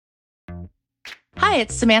Hi,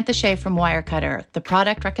 it's Samantha Shea from Wirecutter, the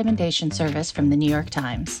product recommendation service from the New York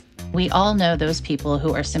Times. We all know those people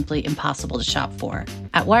who are simply impossible to shop for.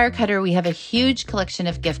 At Wirecutter, we have a huge collection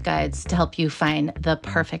of gift guides to help you find the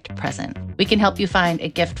perfect present. We can help you find a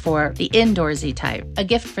gift for the indoorsy type, a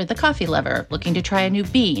gift for the coffee lover looking to try a new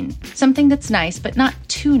bean, something that's nice but not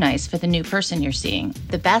too nice for the new person you're seeing,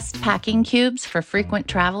 the best packing cubes for frequent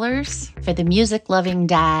travelers, for the music-loving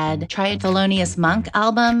dad, try a Thelonious Monk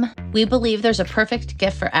album. We believe there's a perfect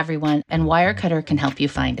gift for everyone, and Wirecutter can help you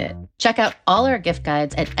find it. Check out all our gift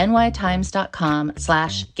guides at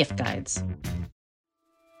nytimes.com/gift guides.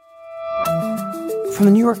 From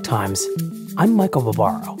the New York Times, I'm Michael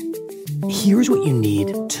Barbaro. Here's what you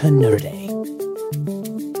need to know today.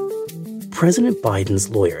 President Biden's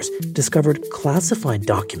lawyers discovered classified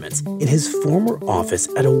documents in his former office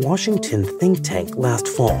at a Washington think tank last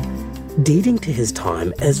fall, dating to his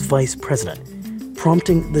time as vice president,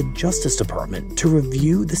 prompting the Justice Department to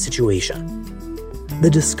review the situation. The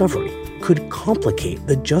discovery could complicate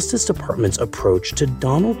the Justice Department's approach to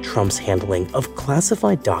Donald Trump's handling of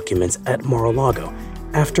classified documents at Mar-a-Lago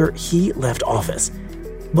after he left office.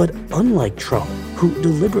 But unlike Trump, who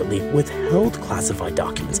deliberately withheld classified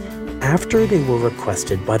documents after they were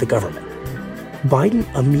requested by the government, Biden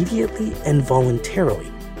immediately and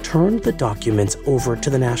voluntarily turned the documents over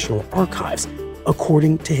to the National Archives,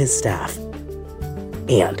 according to his staff.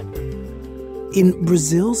 And in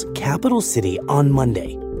Brazil's capital city on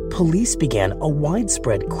Monday, police began a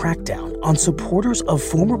widespread crackdown on supporters of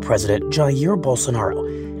former President Jair Bolsonaro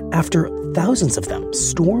after thousands of them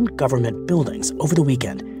stormed government buildings over the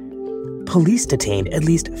weekend. Police detained at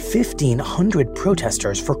least 1,500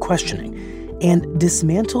 protesters for questioning and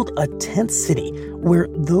dismantled a tent city where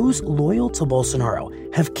those loyal to Bolsonaro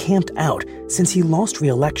have camped out since he lost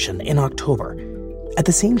re-election in October. At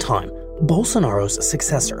the same time, Bolsonaro's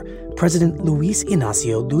successor, President Luiz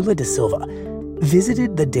Inácio Lula da Silva,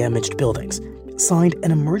 visited the damaged buildings, signed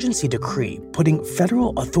an emergency decree putting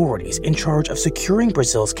federal authorities in charge of securing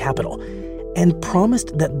Brazil's capital, and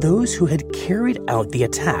promised that those who had carried out the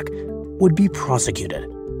attack would be prosecuted.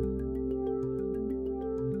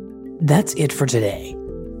 That's it for today.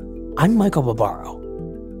 I'm Michael Barbaro.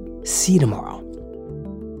 See you tomorrow.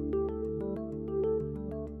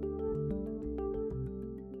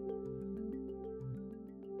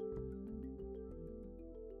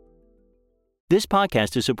 This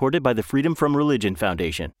podcast is supported by the Freedom From Religion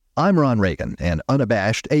Foundation. I'm Ron Reagan, an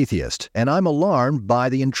unabashed atheist, and I'm alarmed by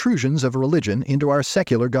the intrusions of religion into our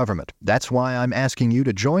secular government. That's why I'm asking you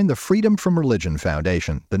to join the Freedom From Religion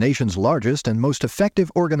Foundation, the nation's largest and most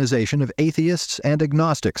effective organization of atheists and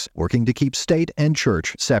agnostics, working to keep state and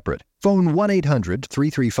church separate. Phone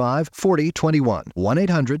 1-800-335-4021,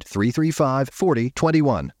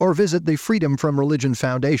 1-800-335-4021, or visit the Freedom From Religion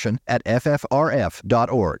Foundation at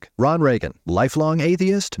ffrf.org. Ron Reagan, lifelong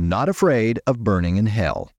atheist, not afraid of burning in hell.